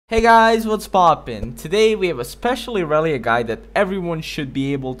Hey guys, what's poppin'? Today we have a special Irelia guide that everyone should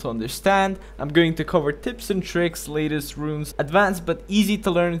be able to understand. I'm going to cover tips and tricks, latest runes, advanced but easy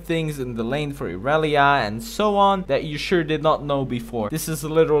to learn things in the lane for Irelia and so on that you sure did not know before. This is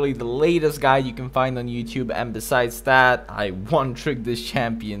literally the latest guide you can find on YouTube, and besides that, I one-tricked this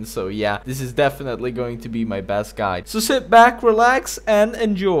champion, so yeah, this is definitely going to be my best guide. So sit back, relax, and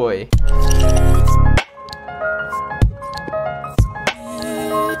enjoy.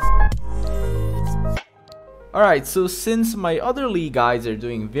 Alright, so since my other league guides are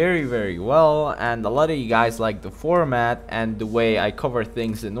doing very well, and a lot of you guys like the format and the way I cover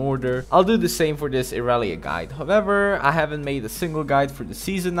things in order, I'll do the same for this Irelia guide. However, I haven't made a single guide for the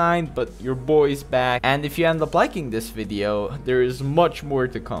season 9, but your boy's back, and if you end up liking this video, there is much more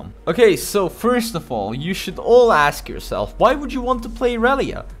to come. Okay, so first of all, you should all ask yourself, why would you want to play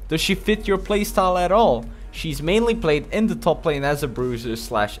Irelia? Does she fit your playstyle at all? She's mainly played in the top lane as a bruiser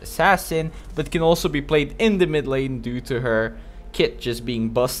slash assassin, but can also be played in the mid lane due to her kit just being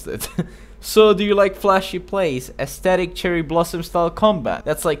busted. So do you like flashy plays, aesthetic cherry blossom style combat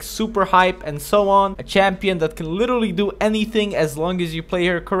that's like super hype and so on, a champion that can literally do anything as long as you play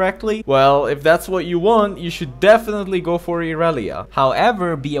her correctly? Well, if that's what you want, you should definitely go for Irelia.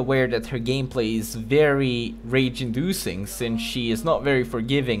 However, be aware that her gameplay is very rage inducing since she is not very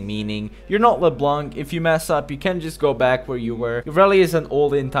forgiving, meaning you're not LeBlanc. If you mess up, you can just go back where you were. Irelia is an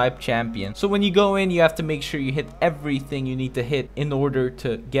all-in type champion, so when you go in, you have to make sure you hit everything you need to hit in order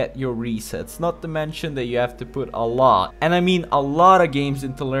to get your reset. Not to mention that you have to put a lot, and I mean a lot of games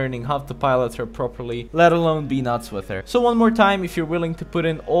into learning how to pilot her properly, let alone be nuts with her. So one more time, if you're willing to put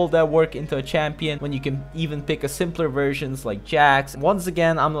in all that work into a champion when you can even pick a simpler versions like Jax. Once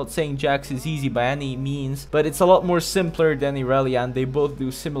again, I'm not saying Jax is easy by any means, but it's a lot more simpler than Irelia and they both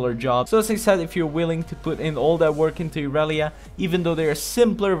do similar jobs. So as I said, if you're willing to put in all that work into Irelia, even though there are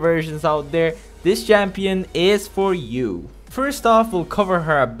simpler versions out there, this champion is for you. First off, we'll cover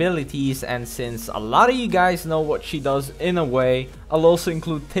her abilities, and since a lot of you guys know what she does in a way, I'll also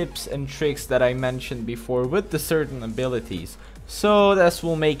include tips and tricks that I mentioned before with the certain abilities. So this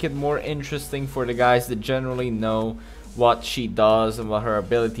will make it more interesting for the guys that generally know what she does and what her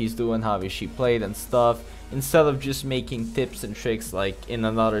abilities do and how is she played and stuff, instead of just making tips and tricks like in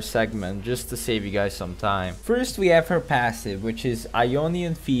another segment just to save you guys some time. First, we have her passive, which is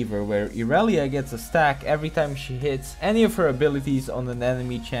Ionian Fever, where Irelia gets a stack every time she hits any of her abilities on an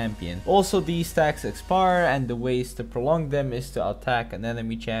enemy champion. Also, these stacks expire, and the ways to prolong them is to attack an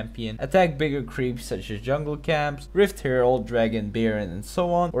enemy champion, attack bigger creeps such as jungle camps, Rift Herald, Dragon, Baron, and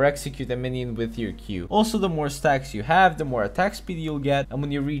so on, or execute a minion with your Q. Also, the more stacks you have, the more attack speed you'll get, and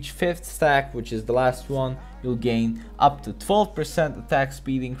when you reach 5th stack, which is the last one, you'll gain up to 12% attack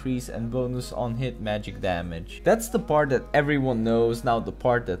speed increase and bonus on hit magic damage. That's the part that everyone knows. Now the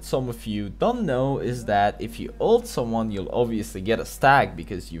part that some of you don't know is that if you ult someone, you'll obviously get a stack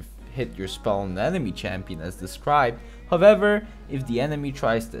because you've hit your spell on the enemy champion as described. However, if the enemy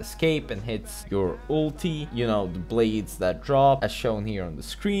tries to escape and hits your ulti, you know, the blades that drop as shown here on the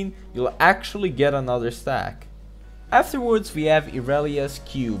screen, you'll actually get another stack. Afterwards, we have Irelia's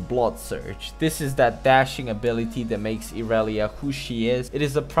Q, Blood Surge. This is that dashing ability that makes Irelia who she is. It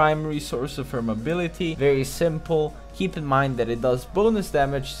is a primary source of her mobility, very simple. Keep in mind that it does bonus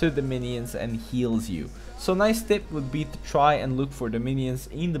damage to the minions and heals you. So nice tip would be to try and look for the minions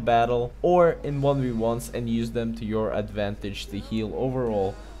in the battle or in 1v1s and use them to your advantage to heal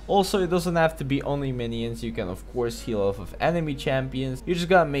overall. Also, it doesn't have to be only minions, you can of course heal off of enemy champions. You just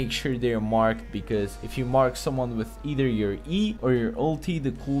gotta make sure they're marked, because if you mark someone with either your E or your ulti,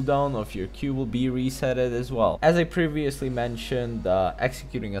 the cooldown of your Q will be resetted as well. As I previously mentioned,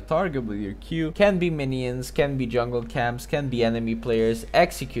 executing a target with your Q can be minions, can be jungle camps, can be enemy players.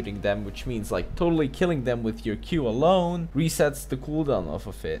 Executing them, which means like totally killing them with your Q alone, resets the cooldown off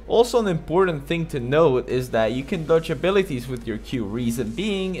of it. Also, an important thing to note is that you can dodge abilities with your Q. Reason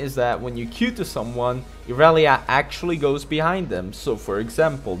being is that when you Q to someone, Irelia actually goes behind them. So for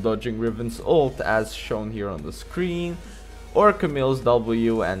example, dodging Riven's ult as shown here on the screen, or Camille's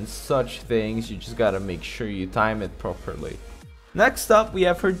W and such things. You just gotta make sure you time it properly. Next up, we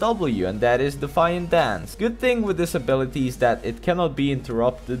have her W, and that is Defiant Dance. Good thing with this ability is that it cannot be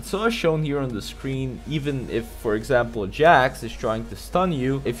interrupted, so as shown here on the screen, even if for example Jax is trying to stun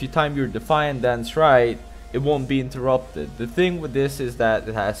you, if you time your Defiant Dance right, it won't be interrupted. The thing with this is that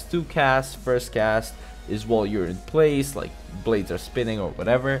it has two casts. First cast is while you're in place, like blades are spinning or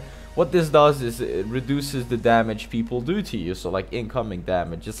whatever. What this does is it reduces the damage people do to you, so like incoming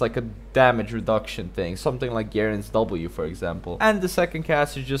damage. It's like a damage reduction thing, something like Garen's W for example. And the second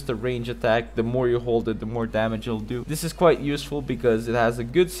cast is just a range attack. The more you hold it, the more damage it'll do. This is quite useful because it has a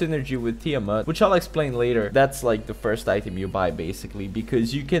good synergy with Tiamat, which I'll explain later. That's like the first item you buy basically,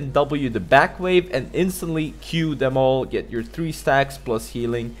 because you can W the back wave and instantly Q them all, get your 3 stacks plus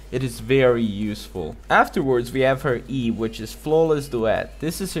healing. It is very useful. Afterwards we have her E, which is Flawless Duet.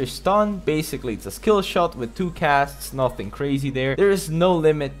 This is her stun. Basically it's a skill shot with 2 casts, nothing crazy there. There is no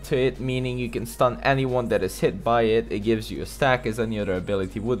limit to it, meaning you can stun anyone that is hit by it. It gives you a stack as any other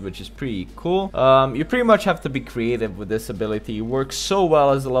ability would, which is pretty cool. You pretty much have to be creative with this ability. It works so well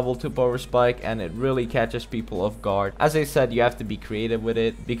as a level 2 Powerspike and it really catches people off guard. As I said, you have to be creative with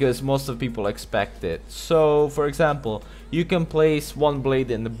it because most of people expect it. So for example, you can place one blade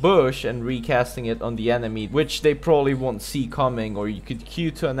in the bush and recasting it on the enemy, which they probably won't see coming, or you could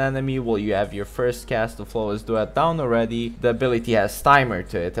Q to an enemy while you have your first cast of Flawless Duet down already. The ability has timer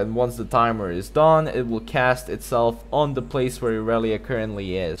to it, and once the timer is done, it will cast itself on the place where Irelia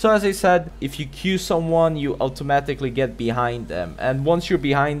currently is. So as I said, if you Q someone, you automatically get behind them, and once you're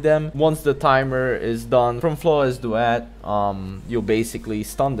behind them, once the timer is done from Flawless Duet, you'll basically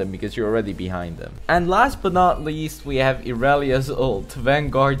stun them because you're already behind them. And last but not least, we have Irelia's ult.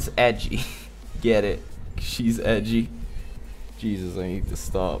 Vanguard's edgy. Get it? She's edgy. Jesus, I need to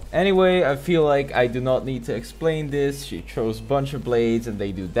stop. Anyway, I feel like I do not need to explain this. She throws a bunch of blades and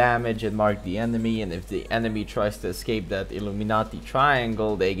they do damage and mark the enemy, and if the enemy tries to escape that Illuminati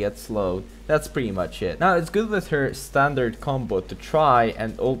triangle, they get slowed. That's pretty much it. Now, it's good with her standard combo to try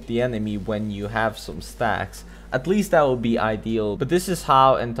and ult the enemy when you have some stacks. At least that would be ideal, but this is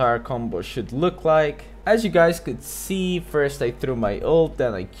how entire combo should look like. As you guys could see, first I threw my ult,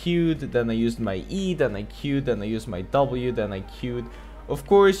 then I Q'd, then I used my E, then I Q'd, then I used my W, then I Q'd. Of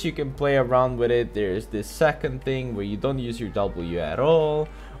course, you can play around with it. There's this second thing where you don't use your W at all.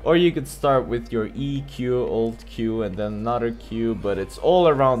 Or you could start with your E, Q, ult, Q, and then another Q, but it's all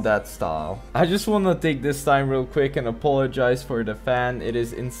around that style. I just want to take this time real quick and apologize for the fan. It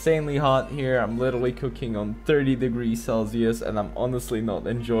is insanely hot here. I'm literally cooking on 30 degrees Celsius, and I'm honestly not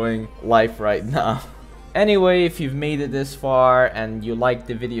enjoying life right now. Anyway, if you've made it this far and you liked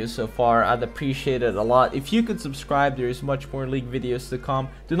the video so far, I'd appreciate it a lot. If you could subscribe, there is much more League videos to come.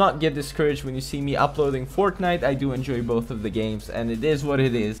 Do not get discouraged when you see me uploading Fortnite. I do enjoy both of the games and it is what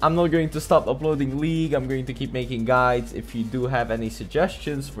it is. I'm not going to stop uploading League. I'm going to keep making guides. If you do have any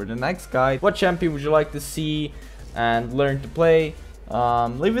suggestions for the next guide, what champion would you like to see and learn to play,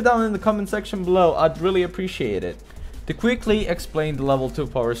 leave it down in the comment section below. I'd really appreciate it. To quickly explain the level 2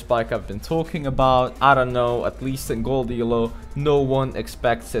 Powerspike I've been talking about, I don't know, at least in Gold Elo, no one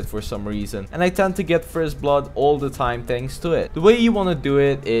expects it for some reason. And I tend to get first blood all the time thanks to it. The way you want to do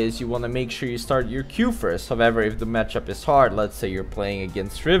it is you want to make sure you start your Q first. However, if the matchup is hard, let's say you're playing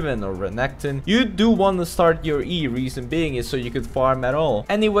against Riven or Renekton, you do want to start your E. Reason being is so you could farm at all.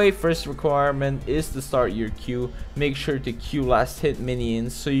 Anyway, first requirement is to start your Q. Make sure to Q last hit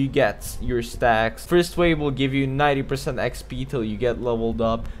minions so you get your stacks. First wave will give you 90% XP till you get leveled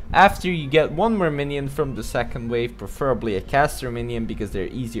up. After you get one more minion from the second wave, preferably a caster minion because they're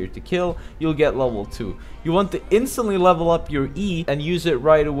easier to kill, you'll get level 2. You want to instantly level up your E and use it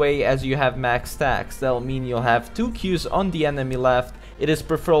right away as you have max stacks. That'll mean you'll have 2 Qs on the enemy left. It is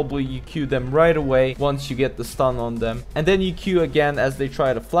preferable you Q them right away once you get the stun on them. And then you Q again as they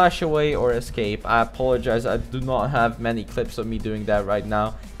try to flash away or escape. I apologize, I do not have many clips of me doing that right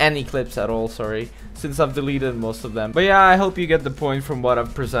now. Any clips at all, sorry, since I've deleted most of them. But yeah, I hope you get the point from what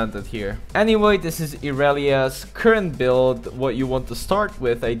I've presented here. Anyway, this is Irelia's current build. What you want to start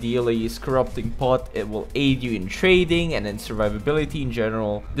with ideally is Corrupting Pot. It will aid you in trading and in survivability in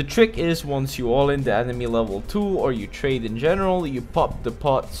general. The trick is once you all in the enemy level 2 or you trade in general, you pop the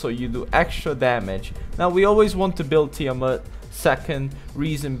pot so you do extra damage. Now we always want to build Tiamat second.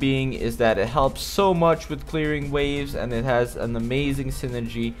 Reason being is that it helps so much with clearing waves and it has an amazing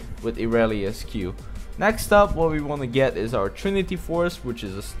synergy with Irelia's Q. Next up, what we want to get is our Trinity Force, which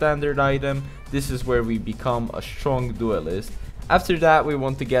is a standard item. This is where we become a strong duelist. After that, we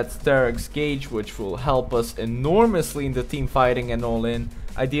want to get Sterak's Gauge, which will help us enormously in the team fighting and all in.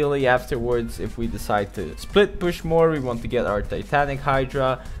 Ideally afterwards, if we decide to split push more, we want to get our Titanic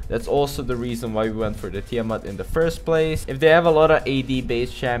Hydra. That's also the reason why we went for the Tiamat in the first place. If they have a lot of AD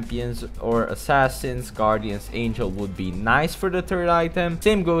based champions or assassins, Guardians, Angel would be nice for the third item.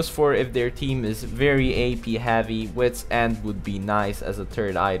 Same goes for if their team is very AP heavy, Wits End would be nice as a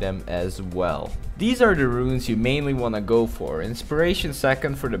third item as well. These are the runes you mainly want to go for. Inspiration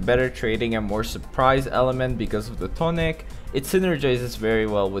second for the better trading and more surprise element because of the tonic. It synergizes very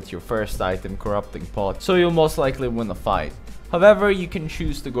well with your first item, Corrupting Pot, so you'll most likely win a fight. However, you can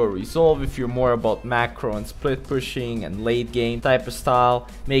choose to go Resolve if you're more about macro and split pushing and late game type of style,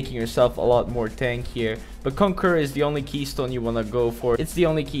 making yourself a lot more tankier. But Conquer is the only keystone you want to go for. It's the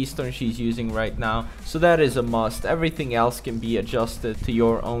only keystone she's using right now, so that is a must. Everything else can be adjusted to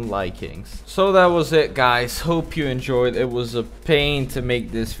your own likings. So that was it, guys. Hope you enjoyed. It was a pain to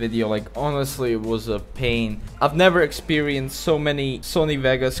make this video. Like, honestly, it was a pain. I've never experienced so many Sony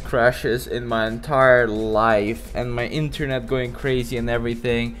Vegas crashes in my entire life, and my internet going crazy and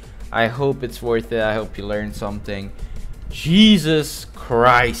everything. I hope it's worth it. I hope you learned something. Jesus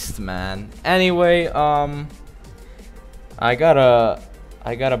Christ, man. Anyway, I gotta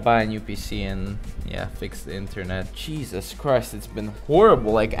buy a new PC and yeah, fix the internet. Jesus Christ, it's been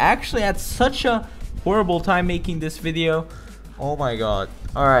horrible. Like, I actually had such a horrible time making this video. Oh my god.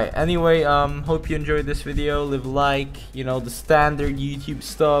 Alright, anyway, hope you enjoyed this video. Leave a like, you know, the standard YouTube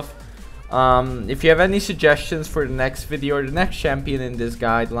stuff. If you have any suggestions for the next video or the next champion in this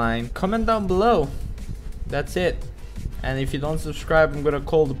guideline, comment down below. That's it. And if you don't subscribe, I'm gonna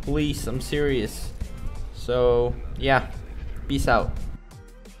call the police. I'm serious. So yeah, peace out.